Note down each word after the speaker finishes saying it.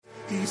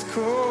He's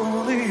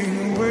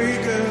calling,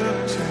 wake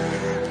up,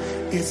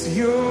 child. It's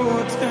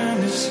your time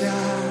to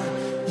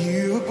shine.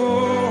 You were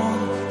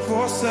born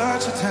for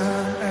such a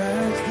time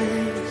as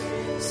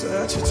this.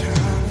 Such a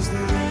time as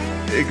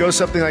this. It goes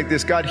something like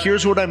this. God,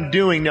 here's what I'm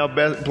doing. Now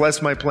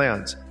bless my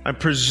plans. I'm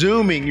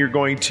presuming you're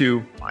going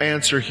to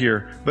answer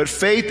here. But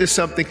faith is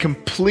something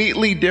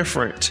completely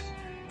different.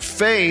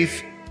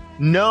 Faith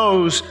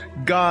knows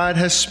God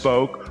has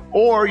spoke,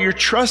 or you're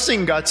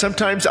trusting God.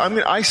 Sometimes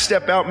I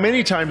step out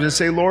many times and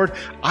say, Lord,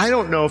 I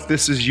don't know if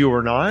this is you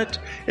or not.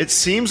 It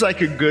seems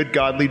like a good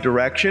godly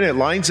direction. It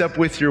lines up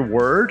with your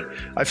word.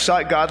 I've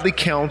sought godly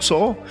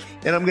counsel,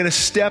 and I'm going to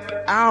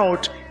step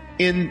out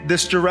in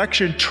this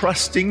direction,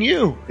 trusting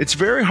you. It's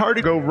very hard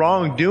to go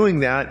wrong doing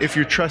that if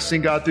you're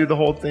trusting God through the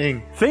whole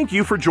thing. Thank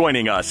you for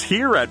joining us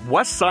here at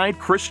Westside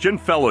Christian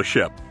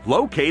Fellowship,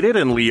 located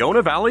in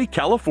Leona Valley,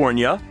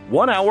 California,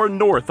 1 hour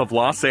north of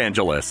Los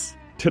Angeles.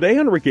 Today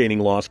on Regaining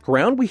Lost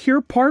Ground, we hear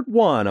part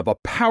 1 of a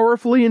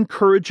powerfully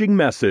encouraging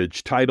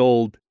message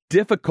titled,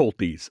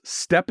 Difficulties,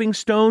 Stepping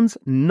Stones,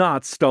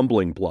 Not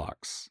Stumbling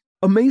Blocks.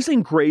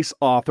 Amazing Grace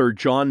author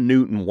John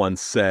Newton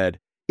once said,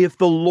 "If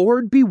the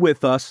Lord be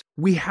with us,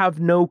 we have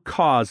no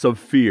cause of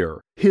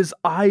fear. His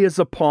eye is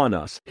upon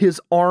us,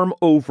 His arm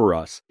over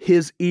us,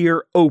 His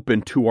ear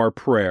open to our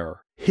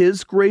prayer.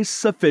 His grace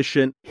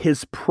sufficient,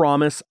 His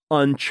promise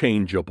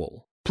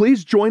unchangeable."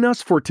 Please join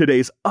us for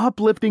today's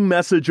uplifting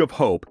message of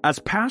hope as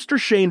Pastor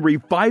Shane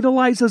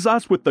revitalizes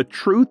us with the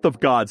truth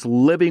of God's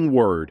living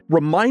word,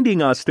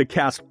 reminding us to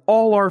cast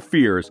all our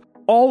fears,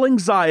 all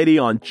anxiety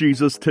on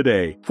Jesus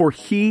today, for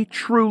He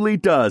truly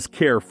does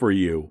care for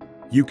you.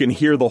 You can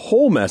hear the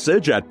whole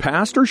message at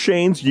Pastor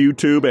Shane's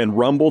YouTube and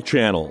Rumble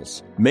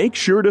channels. Make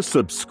sure to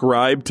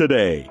subscribe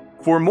today.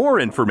 For more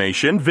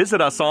information,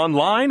 visit us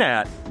online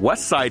at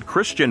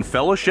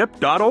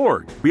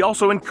westsidechristianfellowship.org. We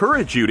also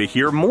encourage you to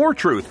hear more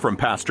truth from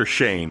Pastor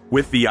Shane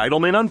with the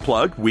Idleman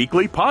Unplugged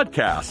weekly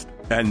podcast.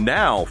 And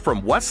now,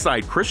 from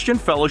Westside Christian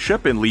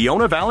Fellowship in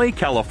Leona Valley,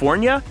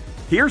 California,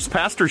 here's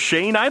Pastor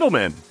Shane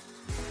Idleman.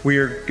 We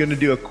are going to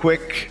do a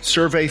quick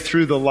survey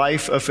through the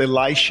life of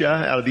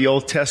Elisha out of the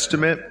Old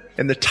Testament.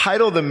 And the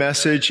title of the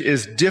message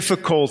is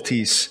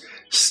Difficulties,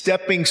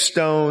 Stepping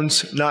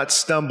Stones, Not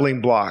Stumbling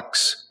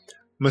Blocks.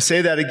 I'm going to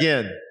say that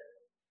again.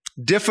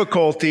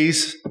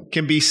 Difficulties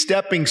can be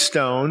stepping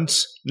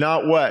stones,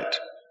 not what?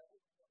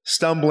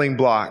 Stumbling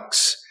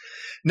blocks.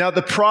 Now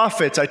the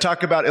prophets, I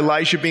talk about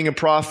Elisha being a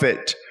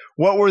prophet.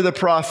 What were the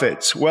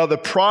prophets? Well, the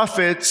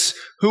prophets,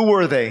 who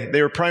were they?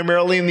 They were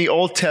primarily in the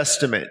Old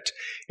Testament.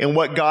 And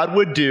what God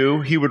would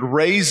do, He would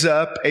raise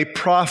up a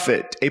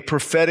prophet, a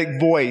prophetic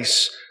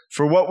voice.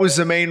 For what was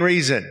the main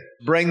reason?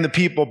 Bring the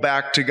people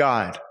back to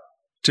God.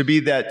 To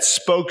be that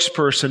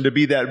spokesperson, to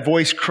be that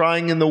voice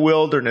crying in the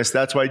wilderness.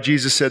 That's why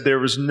Jesus said there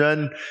was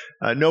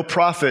no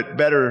prophet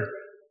better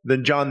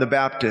than John the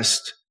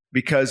Baptist,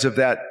 because of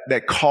that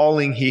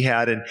calling he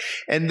had.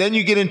 And then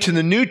you get into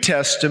the New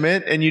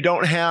Testament and you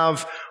don't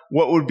have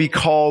what would be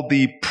called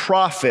the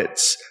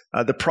prophets.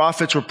 The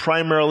prophets were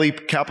primarily,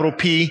 capital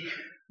P,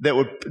 that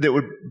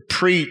would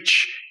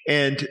preach,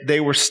 and they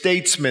were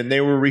statesmen,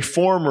 they were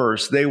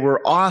reformers, they were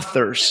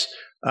authors,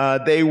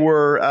 they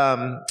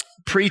were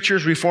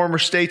preachers,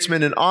 reformers,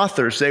 statesmen, and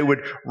authors. They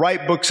would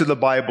write books of the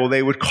Bible.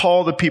 They would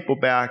call the people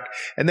back.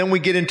 And then we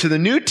get into the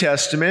New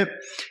Testament,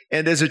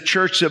 and as a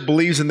church that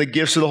believes in the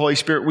gifts of the Holy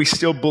Spirit, we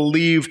still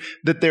believe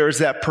that there is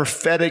that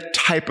prophetic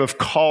type of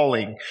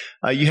calling.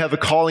 You have a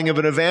calling of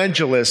an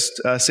evangelist,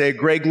 say a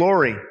Greg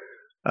Laurie,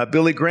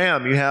 Billy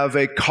Graham. You have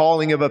a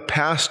calling of a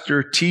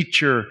pastor,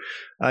 teacher.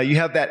 You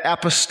have that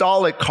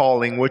apostolic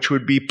calling, which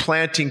would be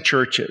planting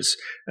churches.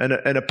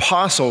 An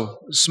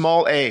apostle,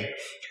 small a.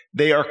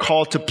 They are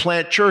called to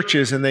plant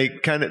churches, and they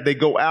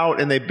go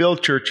out and they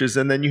build churches.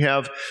 And then you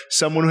have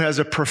someone who has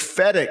a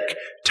prophetic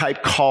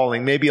type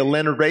calling, maybe a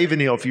Leonard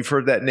Ravenhill, if you've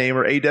heard that name,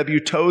 or A.W.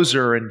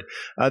 Tozer, and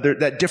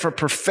that different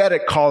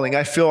prophetic calling.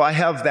 I feel I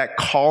have that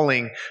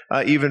calling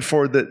even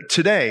for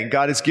today.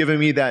 God has given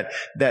me that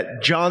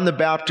John the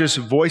Baptist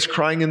voice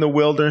crying in the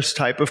wilderness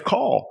type of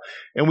call.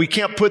 And we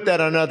can't put that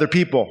on other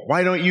people.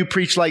 Why don't you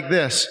preach like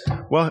this?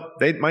 Well,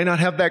 they might not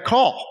have that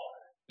call.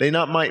 They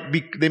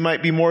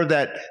might be more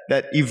that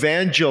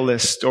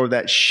evangelist or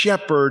that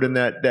shepherd and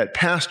that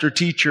pastor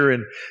teacher.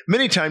 And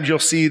many times you'll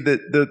see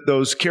that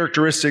those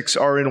characteristics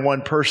are in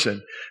one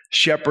person.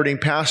 Shepherding,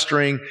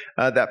 pastoring,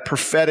 that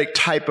prophetic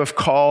type of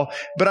call.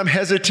 But I'm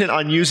hesitant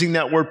on using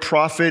that word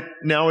prophet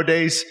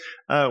nowadays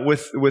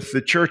with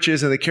the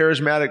churches and the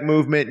charismatic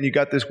movement, and you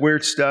got this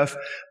weird stuff.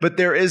 But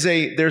there's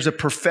a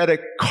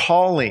prophetic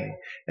calling.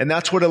 And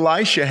that's what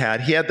Elisha had.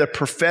 He had the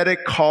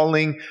prophetic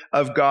calling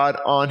of God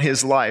on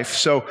his life.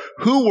 So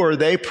who were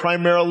they?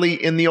 Primarily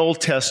in the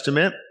Old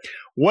Testament.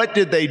 What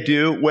did they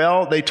do?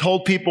 Well, they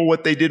told people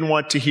what they didn't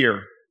want to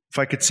hear. If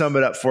I could sum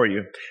it up for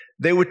you.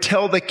 They would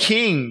tell the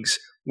kings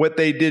what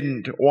they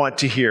didn't want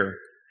to hear.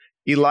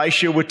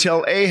 Elisha would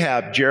tell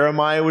Ahab,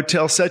 Jeremiah would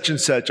tell such and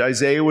such,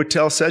 Isaiah would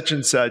tell such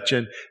and such,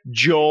 and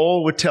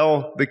Joel would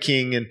tell the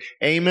king, and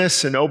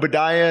Amos and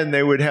Obadiah, and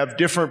they would have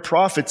different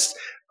prophets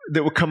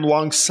that would come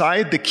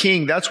alongside the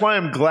king. That's why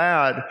I'm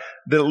glad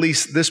that at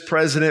least this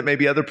president,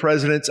 maybe other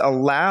presidents,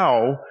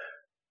 allow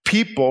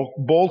people,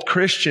 bold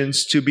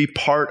Christians, to be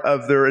part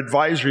of their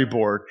advisory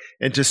board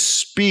and to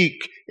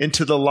speak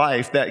into the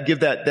life, that give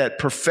that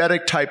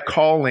prophetic type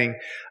calling.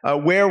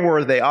 Where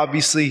were they?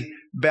 Obviously,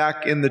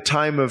 back in the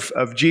time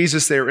of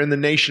Jesus, they were in the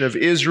nation of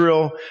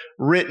Israel.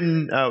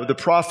 The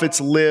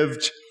prophets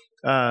lived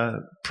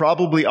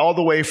probably all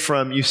the way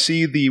from, you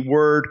see the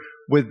word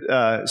with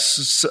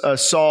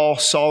Saul,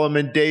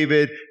 Solomon,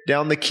 David,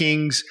 down the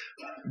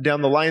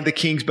line of the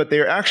kings, but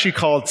they're actually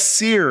called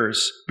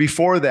seers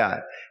before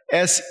that.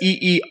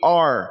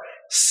 S-E-E-R,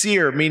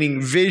 seer, meaning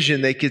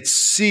vision. They could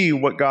see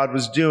what God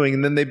was doing,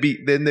 and then they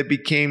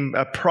became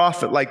a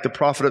prophet, like the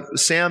prophet of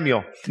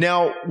Samuel.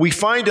 Now, we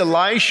find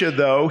Elisha,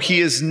 though,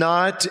 he is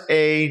not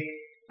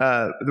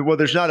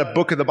there's not a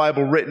book of the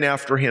Bible written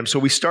after him. So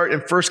we start in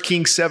 1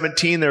 Kings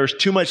 17. There's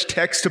too much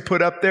text to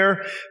put up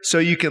there, so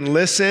you can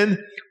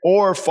listen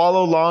or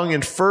follow along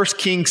in 1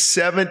 Kings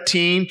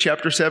 17,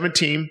 chapter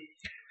 17.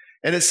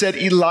 And it said,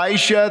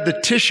 Elijah the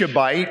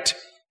Tishbite.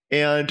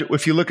 And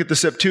if you look at the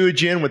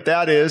Septuagint, what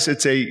that is,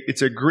 it's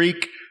a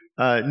Greek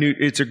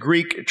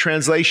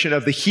translation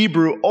of the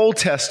Hebrew Old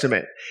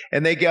Testament,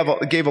 and they gave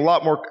a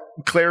lot more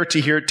clarity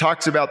here. It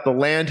talks about the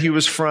land he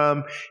was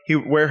from,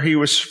 where he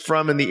was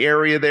from in the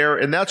area there,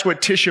 and that's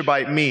what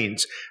Tishbite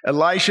means.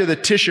 Elisha the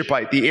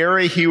Tishbite, the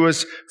area he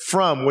was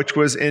from, which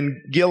was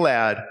in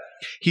Gilead.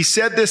 He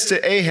said this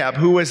to Ahab,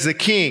 who was the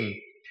king.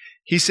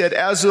 He said,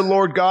 as the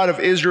Lord God of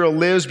Israel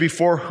lives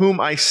before whom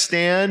I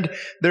stand,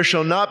 there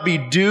shall not be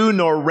dew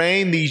nor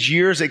rain these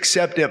years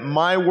except at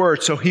my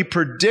word. So he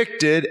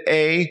predicted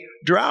a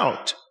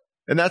drought.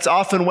 And that's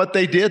often what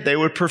they did. They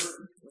would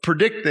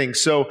predict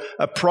things. So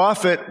a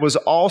prophet was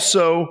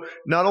also,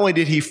 not only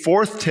did he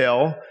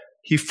foretold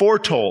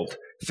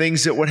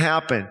things that would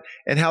happen.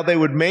 And how they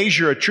would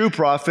measure a true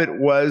prophet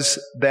was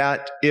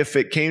that if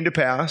it came to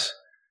pass,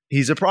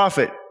 he's a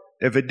prophet.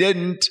 If it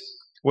didn't,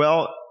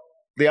 well,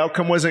 the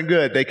outcome wasn't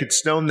good. They could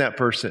stone that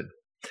person.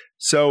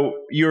 So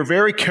you're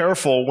very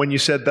careful when you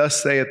said,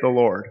 thus saith the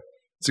Lord.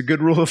 It's a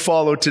good rule to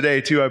follow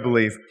today too, I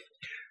believe.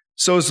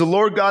 So as the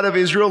Lord God of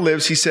Israel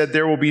lives, he said,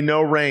 there will be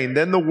no rain.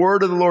 Then the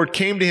word of the Lord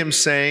came to him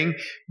saying,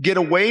 get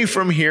away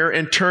from here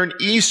and turn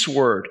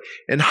eastward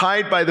and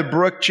hide by the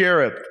brook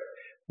Cherith,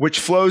 which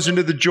flows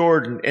into the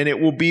Jordan. And it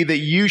will be that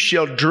you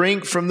shall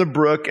drink from the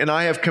brook, and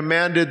I have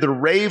commanded the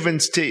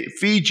ravens to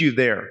feed you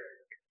there.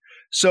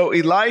 So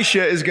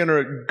Elisha is going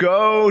to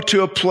go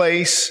to a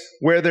place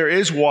where there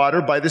is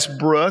water by this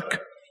brook,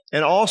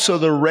 and also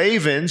the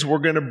ravens were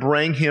going to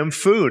bring him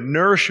food,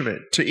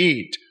 nourishment to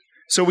eat.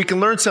 So we can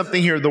learn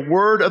something here. The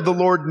word of the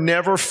Lord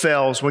never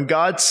fails. When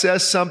God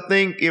says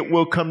something, it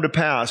will come to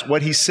pass.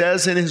 What he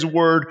says in his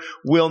word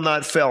will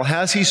not fail.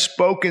 Has he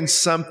spoken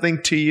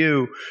something to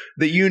you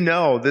that you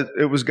know that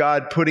it was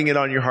God putting it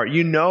on your heart?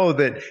 You know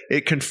that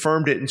it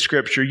confirmed it in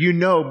Scripture. You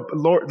know,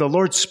 the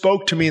Lord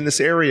spoke to me in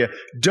this area.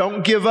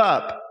 Don't give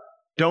up.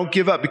 Don't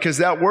give up, because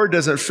that word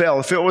doesn't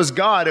fail. If it was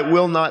God, it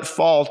will not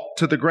fall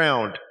to the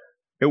ground.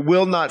 It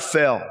will not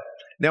fail.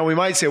 Now we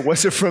might say,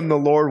 was it from the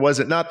Lord? Was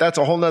it not? That's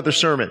a whole nother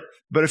sermon.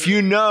 But if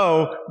you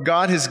know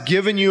God has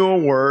given you a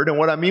word, and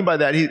what I mean by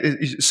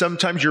that,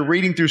 sometimes you're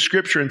reading through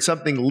Scripture and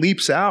something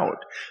leaps out,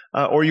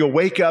 or you'll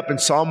wake up in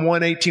Psalm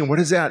 118, what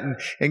is that?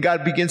 And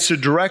God begins to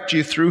direct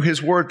you through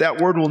his word.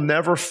 That word will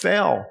never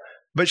fail.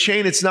 But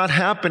Shane, it's not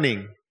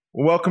happening.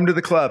 Welcome to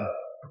the club.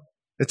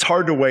 It's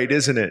hard to wait,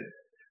 isn't it?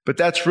 But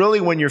that's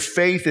really when your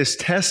faith is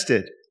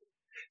tested.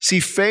 See,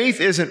 faith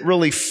isn't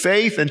really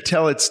faith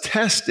until it's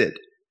tested.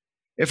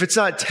 If it's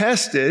not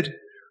tested,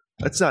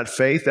 that's not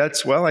faith.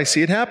 That's, well, I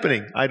see it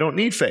happening. I don't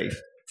need faith.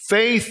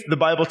 Faith, the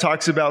Bible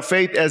talks about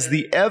faith as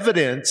the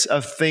evidence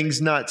of things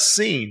not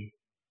seen.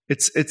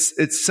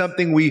 It's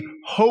something we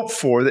hope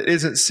for that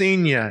isn't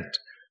seen yet.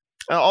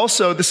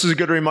 Also, this is a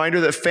good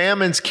reminder that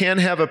famines can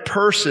have a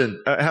purpose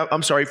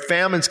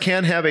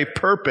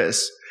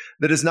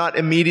that is not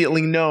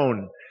immediately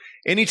known.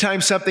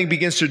 Anytime something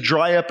begins to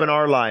dry up in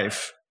our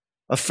life,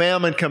 a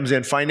famine comes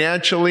in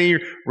financially,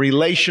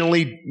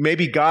 relationally,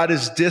 maybe God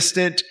is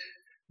distant.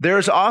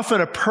 There's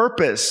often a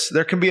purpose.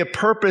 There can be a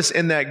purpose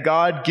in that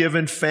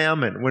God-given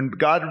famine. When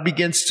God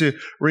begins to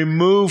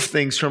remove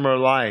things from our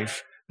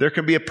life, there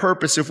can be a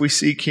purpose if we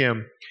seek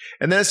him.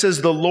 And then it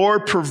says, the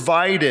Lord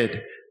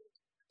provided.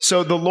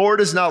 So the Lord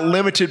is not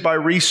limited by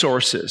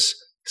resources.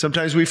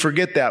 Sometimes we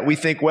forget that. We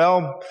think,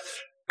 well,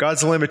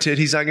 God's limited.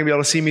 He's not going to be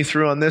able to see me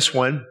through on this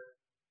one.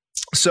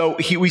 So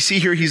we see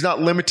here he's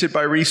not limited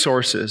by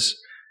resources.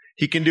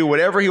 He can do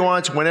whatever he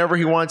wants, whenever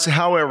he wants,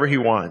 however he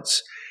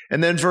wants.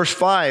 And then verse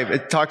 5,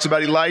 it talks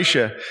about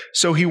Elisha.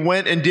 So he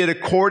went and did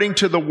according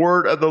to the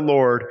word of the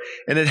Lord.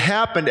 And it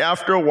happened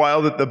after a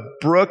while that the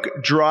brook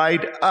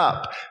dried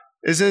up.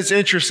 Isn't it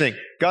interesting?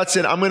 God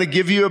said, I'm going to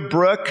give you a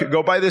brook.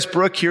 Go by this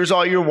brook. Here's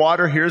all your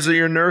water. Here's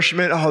your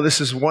nourishment. Oh,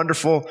 this is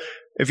wonderful.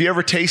 Have you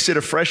ever tasted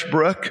a fresh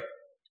brook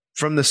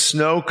from the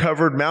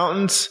snow-covered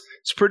mountains?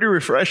 It's pretty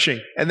refreshing.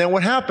 And then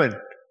what happened?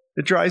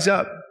 It dries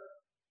up.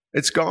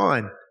 It's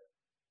gone.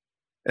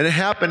 And it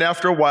happened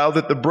after a while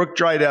that the brook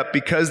dried up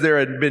because there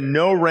had been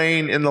no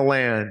rain in the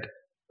land.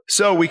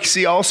 So we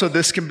see also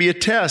this can be a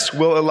test.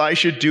 Will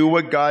Elisha do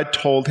what God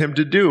told him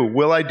to do?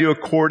 Will I do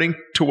according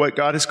to what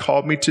God has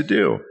called me to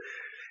do?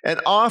 And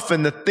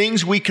often the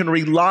things we can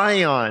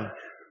rely on,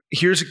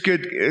 here's a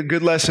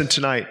good lesson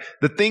tonight.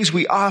 The things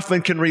we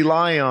often can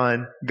rely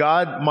on,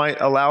 God might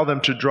allow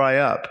them to dry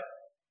up.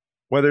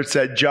 Whether it's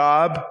that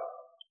job,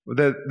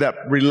 that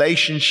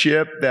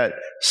relationship, that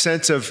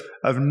sense of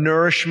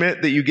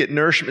nourishment, that you get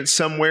nourishment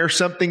somewhere,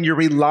 something you're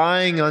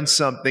relying on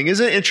something.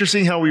 Isn't it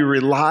interesting how we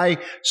rely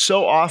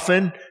so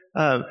often?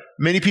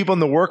 Many people in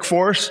the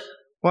workforce,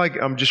 like,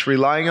 I'm just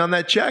relying on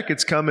that check.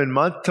 It's coming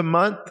month to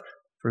month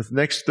for the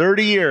next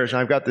 30 years.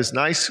 I've got this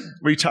nice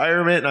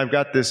retirement, and I've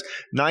got this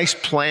nice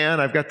plan.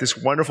 I've got this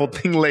wonderful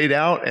thing laid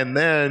out, and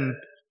then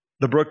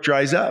the brook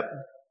dries up.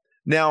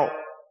 Now,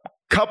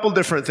 couple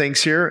different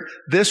things here.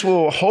 This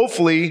will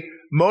hopefully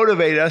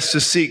motivate us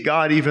to seek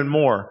God even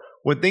more.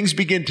 When things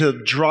begin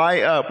to dry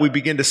up, we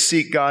begin to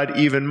seek God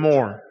even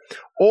more.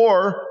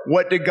 Or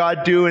what did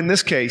God do in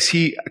this case?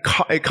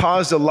 It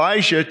caused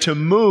Elijah to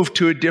move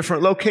to a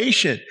different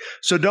location.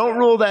 So don't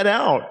rule that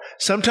out.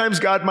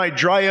 Sometimes God might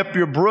dry up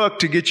your brook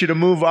to get you to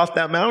move off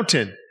that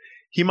mountain.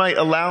 He might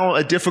allow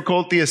a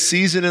difficulty, a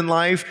season in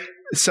life,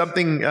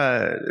 something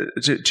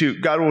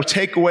God will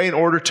take away in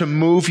order to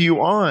move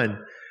you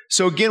on.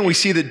 So again, we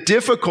see that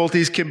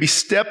difficulties can be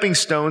stepping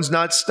stones,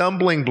 not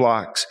stumbling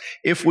blocks,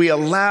 if we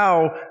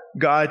allow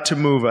God to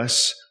move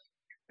us.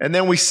 And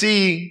then we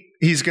see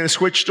he's going to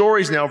switch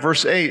stories now.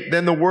 Verse 8,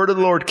 then the word of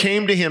the Lord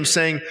came to him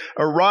saying,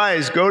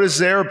 arise, go to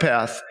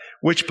Zarephath,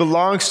 which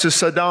belongs to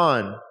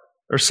Sidon,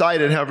 or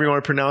Sidon, however you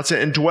want to pronounce it,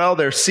 and dwell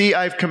there. See,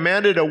 I've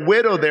commanded a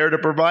widow there to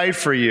provide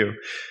for you.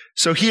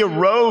 So he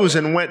arose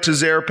and went to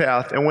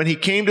Zarephath. And when he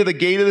came to the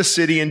gate of the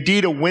city,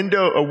 indeed a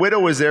widow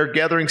was there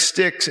gathering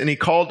sticks. And he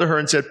called to her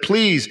and said,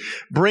 please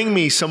bring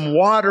me some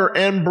water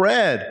and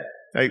bread.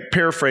 I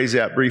paraphrase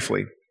that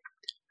briefly.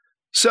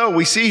 So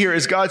we see here,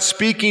 is God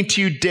speaking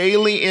to you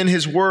daily in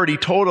his word? He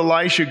told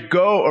Elisha,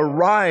 go,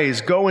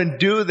 arise, go and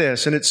do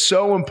this. And it's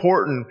so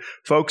important,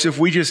 folks, if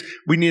we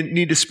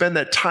need to spend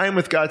that time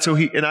with God.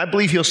 And I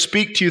believe he'll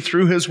speak to you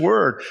through his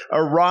word.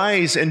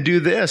 Arise and do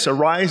this.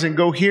 Arise and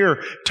go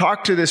here.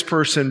 Talk to this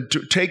person.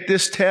 Take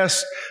this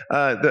test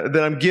that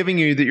I'm giving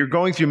you, that you're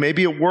going through,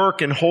 maybe at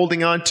work, and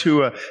holding on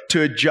to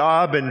a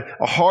job and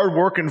a hard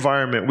work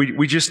environment.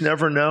 We just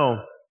never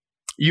know.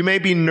 You may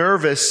be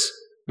nervous,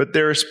 but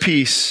there is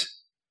peace.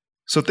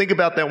 So think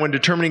about that when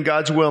determining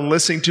God's will and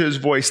listening to his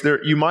voice.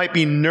 You might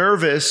be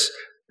nervous.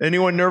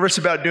 Anyone nervous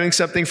about doing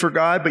something for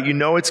God, but you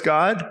know it's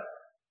God?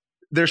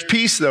 There's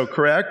peace though,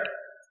 correct?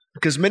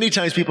 Because many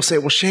times people say,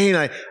 well, Shane,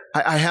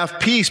 I have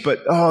peace,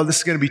 but this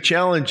is going to be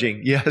challenging.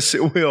 Yes,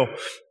 it will.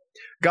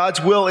 God's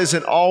will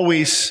isn't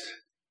always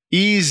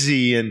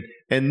easy and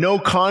no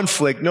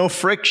conflict, no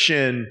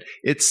friction.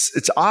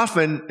 It's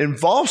often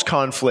involves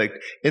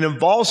conflict. It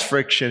involves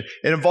friction.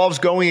 It involves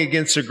going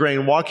against the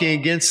grain, walking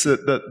against the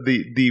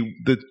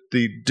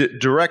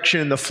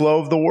direction and the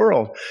flow of the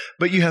world.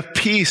 But you have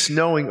peace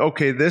knowing,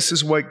 okay, this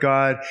is what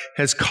God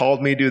has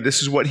called me to do.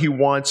 This is what he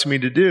wants me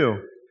to do.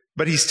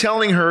 But he's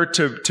telling her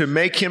to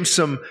make him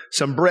some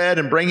bread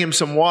and bring him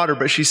some water.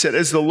 But she said,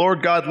 as the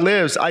Lord God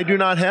lives, I do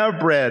not have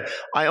bread.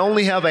 I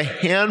only have a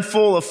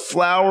handful of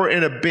flour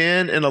in a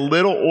bin and a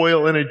little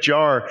oil in a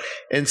jar.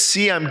 And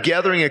see, I'm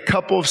gathering a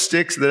couple of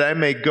sticks that I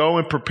may go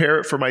and prepare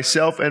it for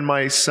myself and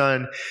my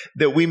son,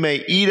 that we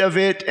may eat of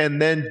it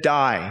and then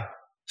die.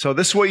 So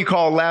this is what you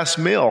call a last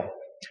meal.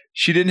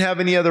 She didn't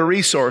have any other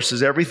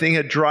resources. Everything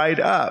had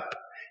dried up.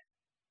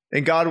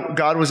 And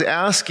God was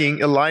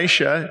asking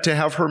Elisha to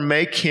have her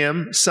make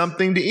him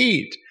something to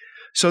eat.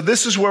 So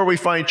this is where we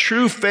find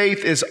true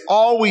faith is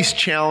always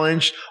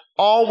challenged,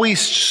 always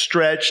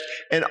stretched,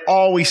 and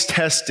always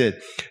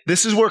tested.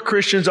 This is where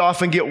Christians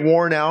often get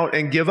worn out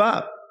and give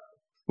up.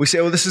 We say,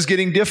 well, this is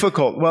getting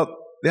difficult. Well,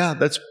 yeah,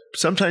 that's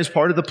sometimes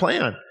part of the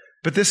plan.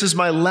 But this is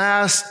my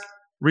last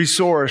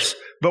resource.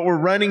 But we're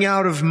running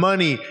out of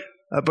money.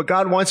 But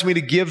God wants me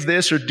to give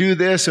this or do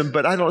this,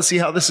 but I don't see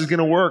how this is going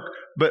to work.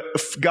 But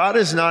God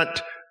is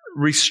not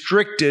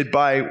restricted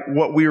by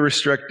what we're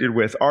restricted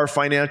with, our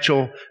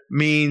financial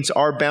means,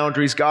 our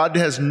boundaries. God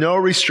has no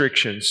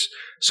restrictions.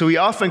 So he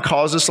often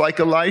calls us like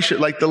Elisha,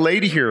 like the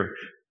lady here,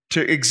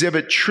 to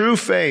exhibit true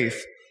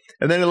faith.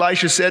 And then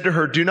Elisha said to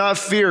her, do not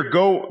fear,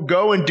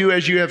 go and do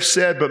as you have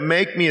said, but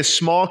make me a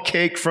small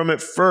cake from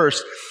it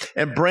first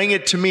and bring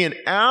it to me. And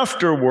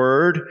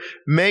afterward,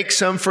 make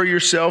some for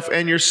yourself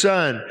and your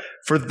son.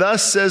 For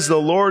thus says the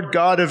Lord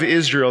God of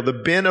Israel, the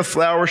bin of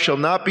flour shall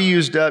not be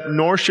used up,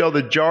 nor shall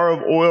the jar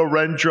of oil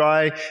run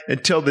dry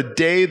until the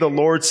day the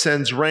Lord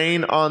sends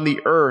rain on the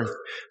earth.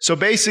 So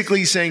basically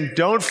he's saying,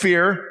 don't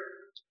fear.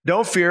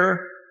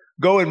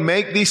 Go and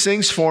make these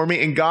things for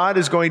me, and God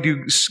is going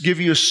to give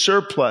you a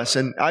surplus.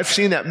 And I've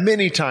seen that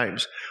many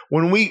times.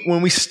 When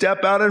we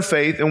step out in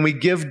faith and we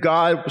give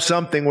God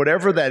something,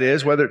 whatever that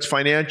is, whether it's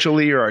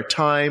financially or our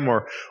time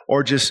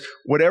or just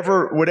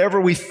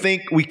whatever we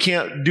think we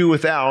can't do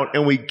without,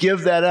 and we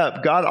give that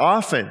up, God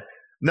often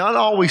Not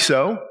always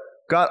so.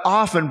 God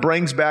often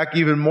brings back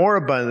even more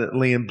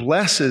abundantly and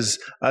blesses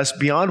us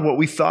beyond what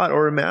we thought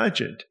or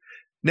imagined.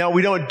 Now,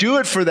 we don't do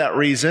it for that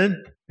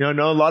reason. I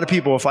know a lot of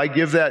people, if I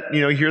give that,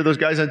 you hear those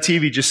guys on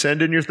TV, just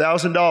send in your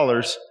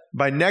 $1,000.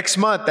 By next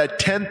month, that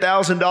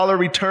 $10,000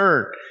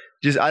 return,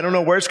 I don't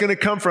know where it's going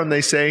to come from,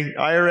 they say.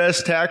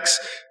 IRS,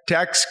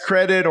 tax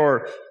credit,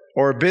 or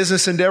a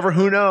business endeavor,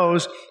 who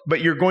knows?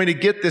 But you're going to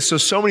get this.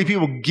 So many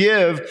people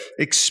give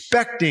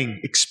expecting,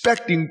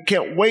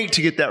 can't wait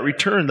to get that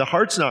return. The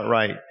heart's not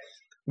right.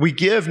 We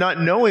give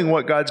not knowing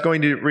what God's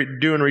going to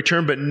do in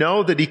return, but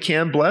know that He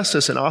can bless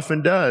us and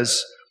often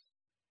does.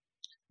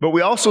 But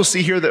we also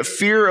see here that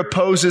fear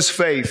opposes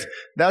faith.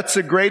 That's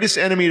the greatest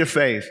enemy to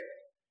faith.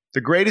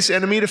 The greatest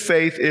enemy to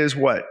faith is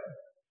what?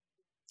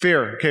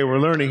 Fear. Okay, we're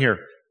learning here.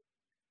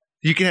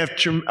 You can have,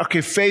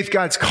 faith,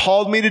 God's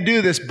called me to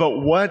do this, but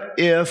what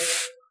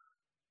if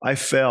I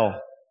fail?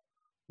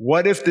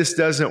 What if this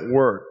doesn't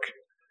work?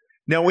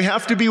 Now, we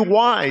have to be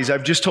wise.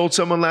 I've just told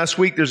someone last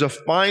week, there's a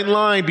fine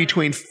line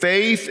between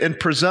faith and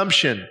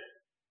presumption.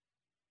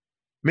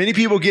 Many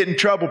people get in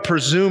trouble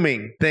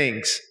presuming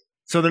things.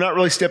 So they're not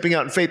really stepping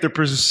out in faith. They're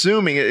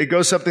presuming. It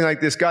goes something like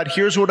this. God,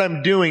 here's what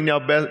I'm doing. Now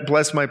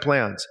bless my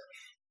plans.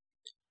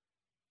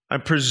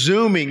 I'm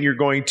presuming you're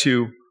going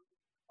to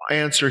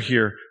answer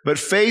here. But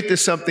faith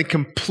is something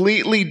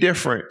completely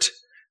different.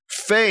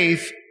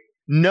 Faith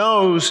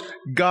knows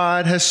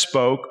God has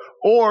spoke,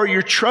 or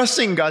you're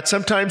trusting God.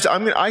 Sometimes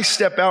I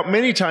step out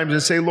many times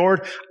and say,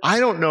 Lord, I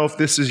don't know if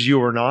this is you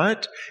or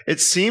not. It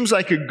seems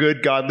like a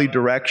good godly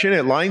direction.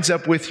 It lines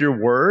up with your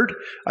word.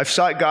 I've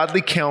sought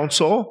godly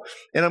counsel,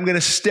 and I'm going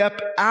to step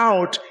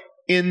out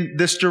in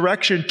this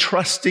direction,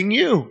 trusting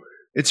you.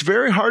 It's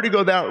very hard to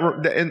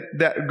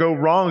go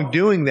wrong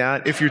doing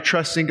that if you're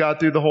trusting God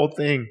through the whole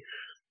thing.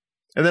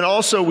 And then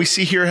also we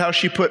see here how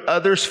she put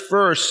others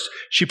first.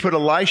 She put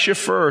Elisha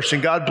first,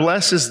 and God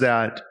blesses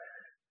that.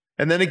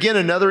 And then again,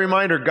 another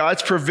reminder,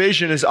 God's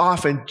provision is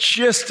often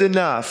just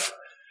enough.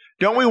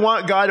 Don't we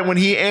want God, when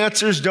He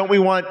answers, don't we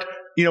want,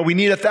 we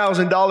need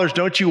 $1,000.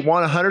 Don't you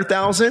want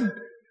 100,000?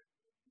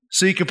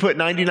 So you can put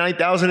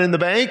 99,000 in the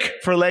bank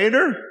for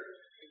later?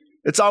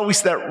 It's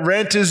always that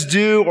rent is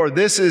due, or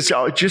this is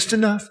just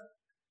enough.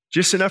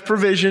 Just enough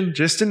provision,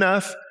 just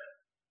enough.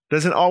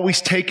 Doesn't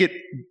always take it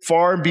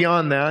far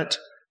beyond that.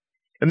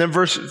 And then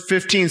verse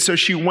 15, so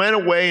she went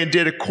away and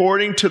did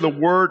according to the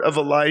word of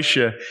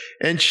Elisha,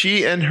 and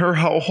she and her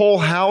whole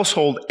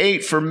household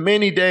ate for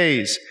many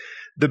days.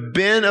 The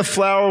bin of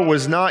flour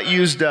was not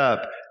used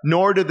up,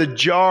 nor did the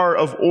jar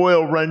of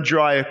oil run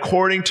dry,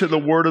 according to the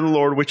word of the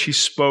Lord, which He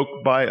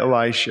spoke by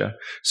Elisha.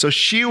 So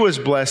she was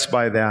blessed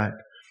by that.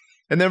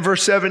 And then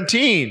verse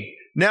 17,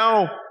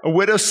 now a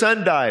widow's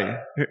son died.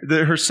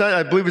 Her son,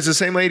 I believe it's the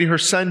same lady, her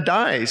son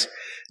dies.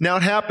 Now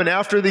it happened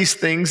after these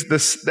things,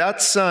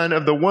 that son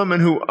of the woman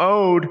who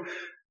owned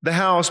the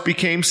house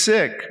became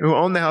sick,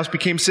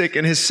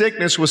 and his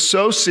sickness was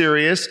so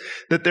serious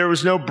that there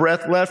was no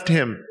breath left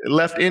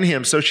in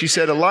him. So she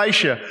said,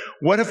 Elisha,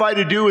 what have I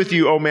to do with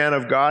you, O man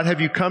of God?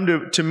 Have you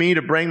come to me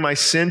to bring my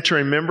sin to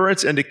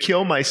remembrance and to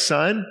kill my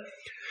son?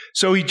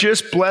 So he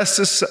just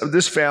blessed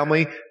this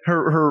family.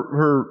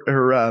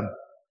 Her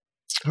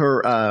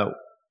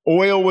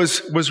oil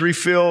was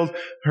refilled.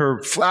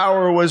 Her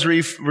flour was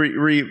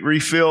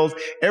refilled.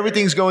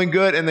 Everything's going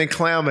good, and then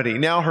calamity.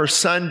 Now her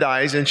son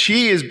dies, and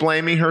she is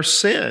blaming her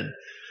sin.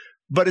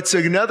 But it's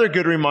another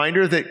good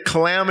reminder that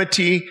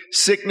calamity,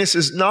 sickness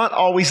is not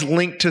always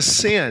linked to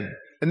sin.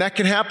 And that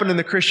can happen in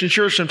the Christian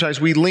church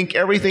sometimes. We link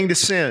everything to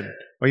sin.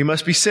 Well, you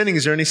must be sinning.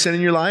 Is there any sin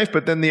in your life?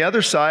 But then the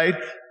other side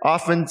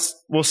often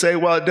will say,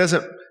 well,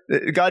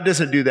 God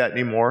doesn't do that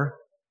anymore.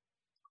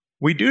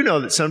 We do know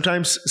that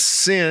sometimes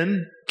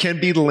sin can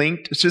be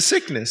linked to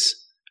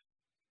sickness.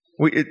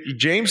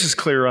 James is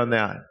clear on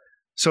that.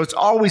 So it's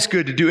always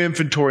good to do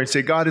inventory and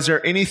say, God, is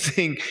there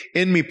anything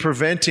in me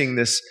preventing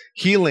this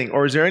healing?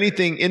 Or is there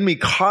anything in me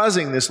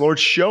causing this? Lord,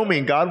 show me,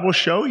 and God will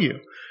show you.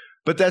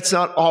 But that's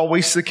not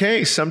always the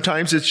case.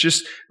 Sometimes it's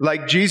just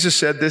like Jesus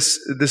said,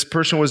 this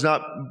person was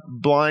not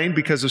blind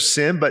because of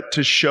sin, but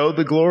to show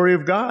the glory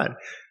of God.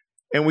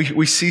 And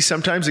we see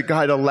sometimes that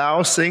God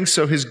allows things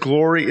so His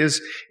glory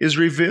is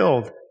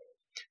revealed.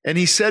 And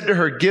he said to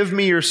her, give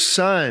me your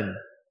son.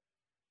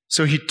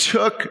 So he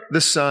took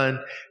the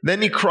son.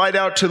 Then he cried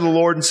out to the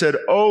Lord and said,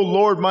 oh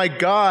Lord, my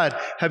God,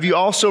 have you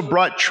also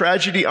brought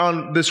tragedy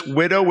on this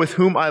widow with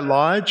whom I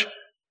lodge?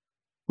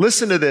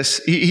 Listen to this.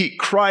 He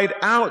cried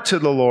out to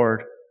the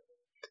Lord.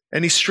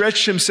 And he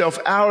stretched himself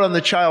out on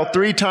the child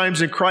 3 times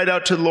and cried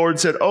out to the Lord and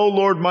said, oh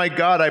Lord, my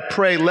God, I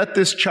pray, let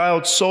this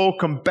child's soul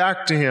come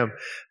back to him.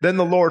 Then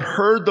the Lord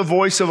heard the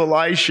voice of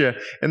Elisha,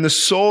 and the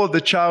soul of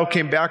the child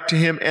came back to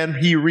him, and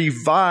he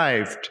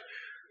revived.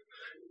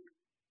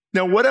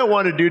 Now, what I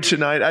want to do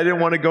tonight, I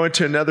didn't want to go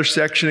into another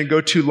section and go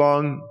too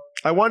long.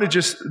 I want to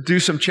just do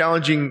some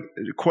challenging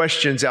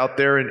questions out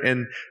there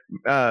and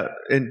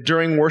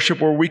during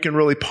worship where we can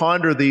really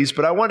ponder these.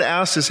 But I want to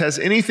ask this, has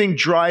anything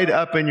dried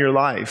up in your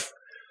life?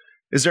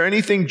 Is there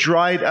anything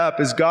dried up?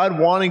 Is God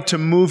wanting to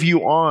move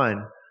you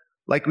on?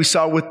 like we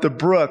saw with the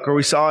brook, or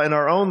we saw in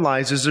our own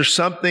lives? Is there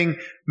something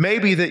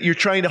maybe that you're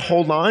trying to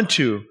hold on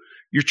to?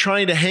 You're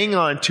trying to hang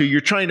on to, you're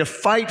trying to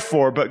fight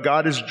for, but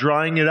God is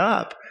drying it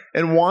up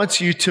and wants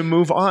you to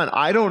move on.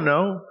 I don't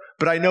know,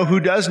 but I know who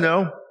does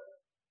know.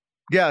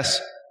 Yes,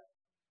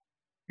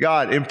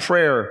 God, in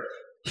prayer,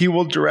 He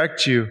will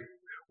direct you.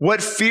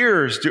 What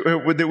fears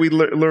that we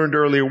learned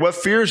earlier, what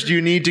fears do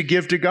you need to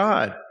give to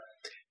God?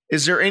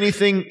 Is there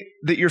anything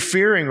that you're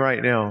fearing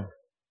right now?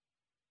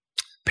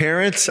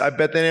 Parents, I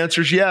bet that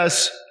answer is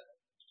yes.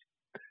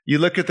 You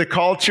look at the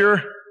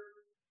culture,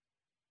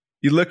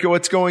 you look at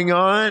what's going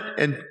on,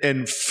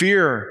 and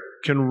fear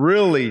can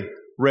really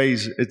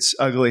raise its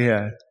ugly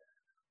head.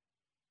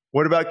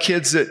 What about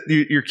kids that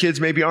your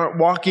kids maybe aren't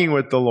walking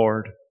with the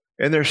Lord,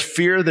 and there's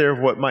fear there of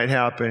what might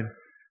happen?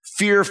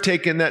 Fear of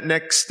taking that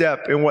next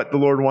step in what the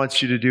Lord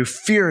wants you to do.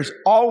 Fear is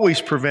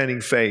always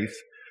preventing faith.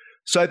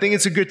 So I think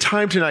it's a good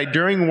time tonight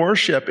during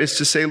worship is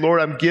to say, Lord,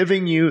 I'm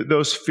giving you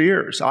those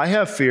fears. I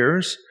have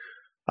fears.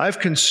 I have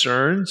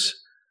concerns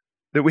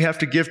that we have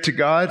to give to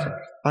God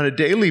on a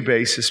daily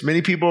basis.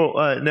 Many people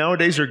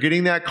nowadays are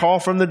getting that call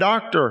from the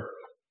doctor.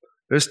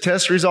 This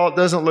test result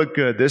doesn't look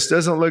good. This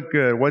doesn't look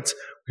good.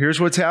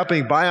 Here's what's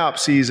happening.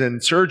 Biopsies and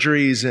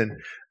surgeries, and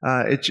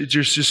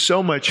there's just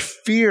so much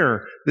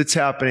fear that's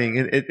happening.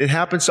 And it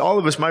happens to all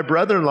of us. My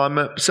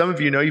brother-in-law, some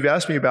of you know, you've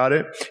asked me about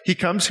it. He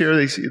comes here.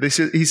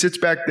 He sits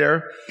back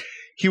there.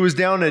 He was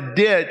down a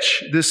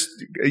ditch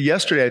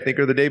yesterday, I think,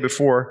 or the day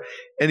before,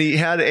 and he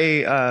had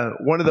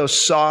one of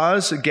those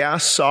saws, a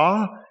gas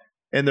saw,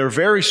 and they're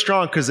very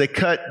strong because they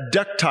cut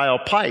ductile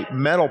pipe,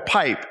 metal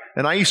pipe.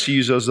 And I used to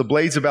use those. The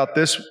blade's about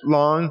this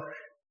long,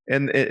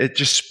 and it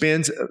just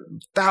spins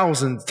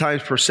 1,000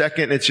 times per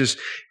second. It's just,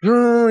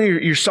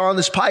 you're sawing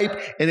this pipe,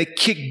 and it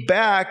kicked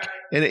back,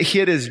 and it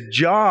hit his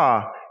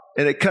jaw,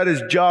 and it cut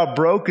his jaw,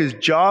 broke his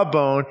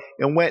jawbone,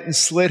 and went and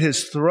slit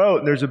his throat.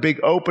 And there's a big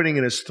opening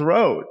in his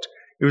throat.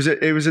 It was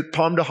at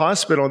Palmdale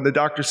Hospital, and the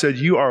doctor said,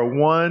 "You are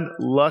one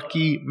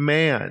lucky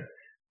man."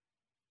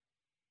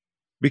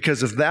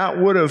 Because if that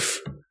would have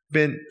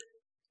been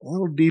a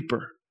little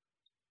deeper,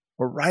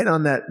 or right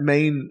on that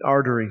main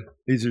artery,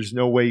 there's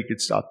no way you could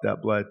stop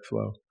that blood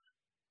flow.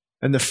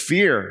 And the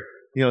fear,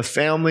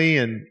 family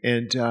and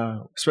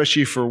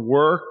especially for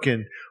work,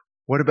 and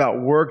what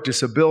about work,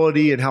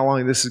 disability, and how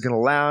long this is going to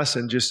last,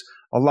 and just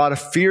a lot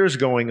of fears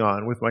going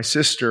on with my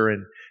sister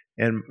and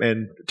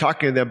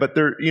talking to them, but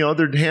they're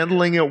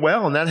handling it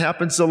well, and that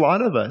happens to a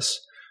lot of us.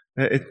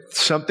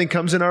 Something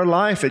comes in our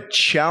life, it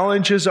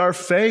challenges our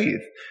faith.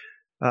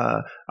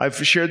 I've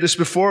shared this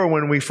before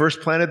when we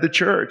first planted the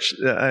church,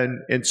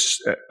 and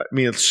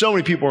so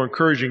many people are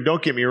encouraging,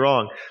 don't get me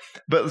wrong,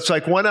 but it's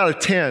like 1 out of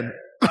 10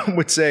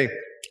 would say,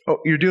 "Oh,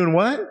 you're doing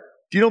what?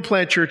 You don't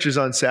plant churches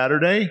on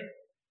Saturday?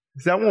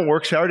 That won't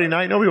work Saturday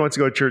night. Nobody wants to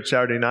go to church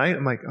Saturday night."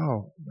 I'm like,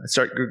 oh,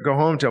 go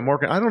home to I'm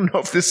working. I don't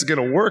know if this is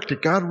going to work.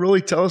 Did God really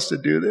tell us to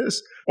do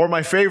this? Or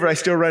my favorite, I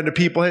still run to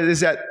people, "Hey, is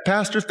that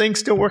pastor thing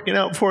still working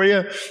out for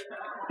you?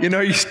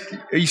 Is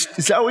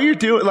that what you're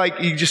doing?" Like,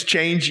 you just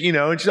change,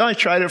 I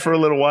tried it for a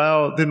little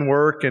while. It didn't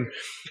work. And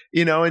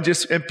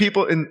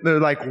people, and they're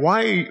like,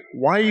 why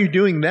are you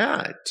doing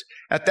that?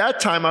 At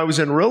that time, I was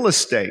in real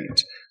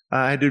estate.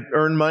 I had to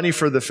earn money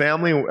for the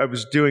family. I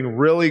was doing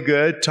really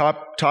good,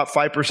 top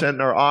 5%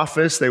 in our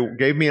office. They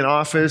gave me an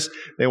office.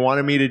 They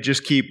wanted me to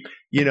just keep,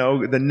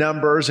 the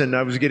numbers, and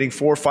I was getting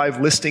 4 or 5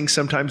 listings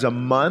sometimes a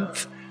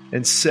month,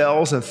 and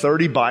sales, and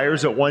 30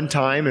 buyers at one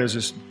time. It was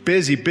just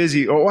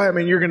busy. Oh, I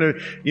mean, you're going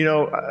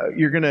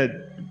to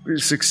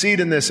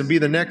succeed in this and be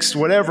the next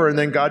whatever. And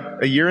then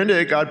a year into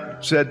it, God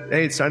said,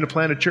 "Hey, it's time to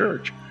plant a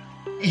church."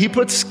 He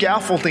puts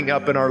scaffolding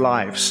up in our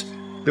lives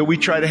that we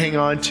try to hang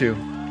on to.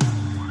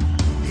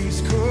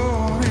 He's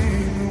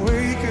calling,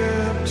 wake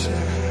up,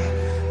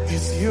 child.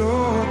 It's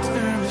your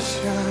turn to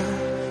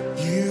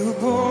shine. You were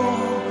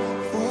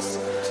born for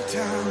such a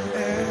time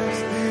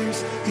as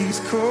this. He's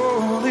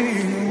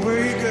calling,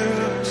 wake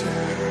up,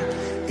 child.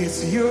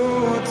 It's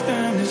your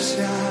turn to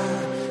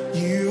shine.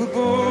 You were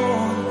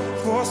born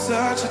for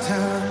such a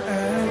time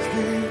as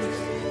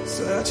this.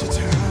 Such a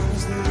time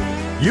as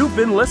this. You've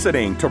been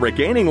listening to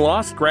Regaining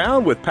Lost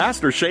Ground with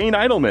Pastor Shane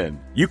Idleman.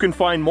 You can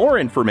find more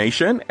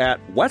information at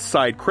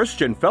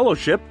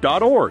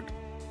westsidechristianfellowship.org.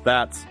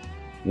 That's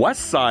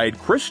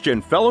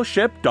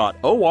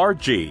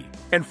westsidechristianfellowship.org.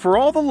 And for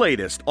all the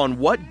latest on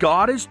what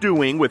God is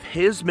doing with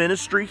His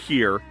ministry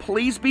here,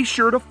 please be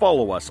sure to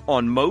follow us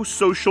on most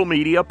social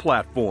media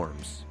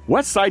platforms.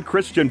 Westside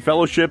Christian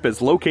Fellowship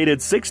is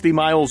located 60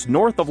 miles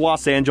north of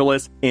Los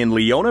Angeles in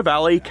Leona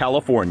Valley,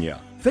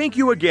 California. Thank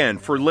you again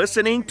for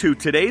listening to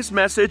today's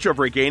message of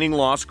Regaining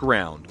Lost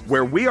Ground,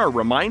 where we are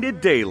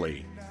reminded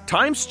daily,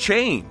 times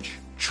change,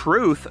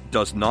 truth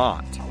does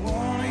not. I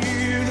want to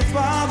hear the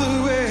Father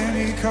when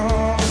He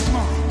calls.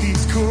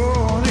 He's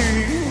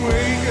calling,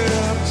 wake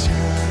up,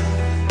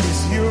 child.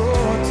 It's your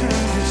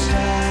turn to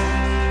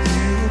shine.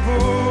 You were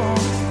born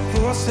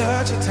for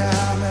such a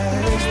time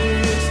as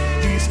this.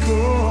 He's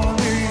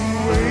calling,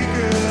 wake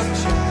up,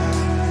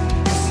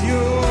 child. It's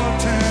your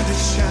turn to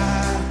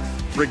shine.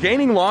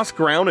 Regaining Lost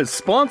Ground is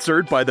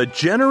sponsored by the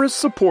generous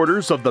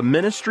supporters of the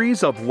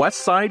ministries of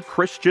Westside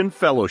Christian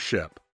Fellowship.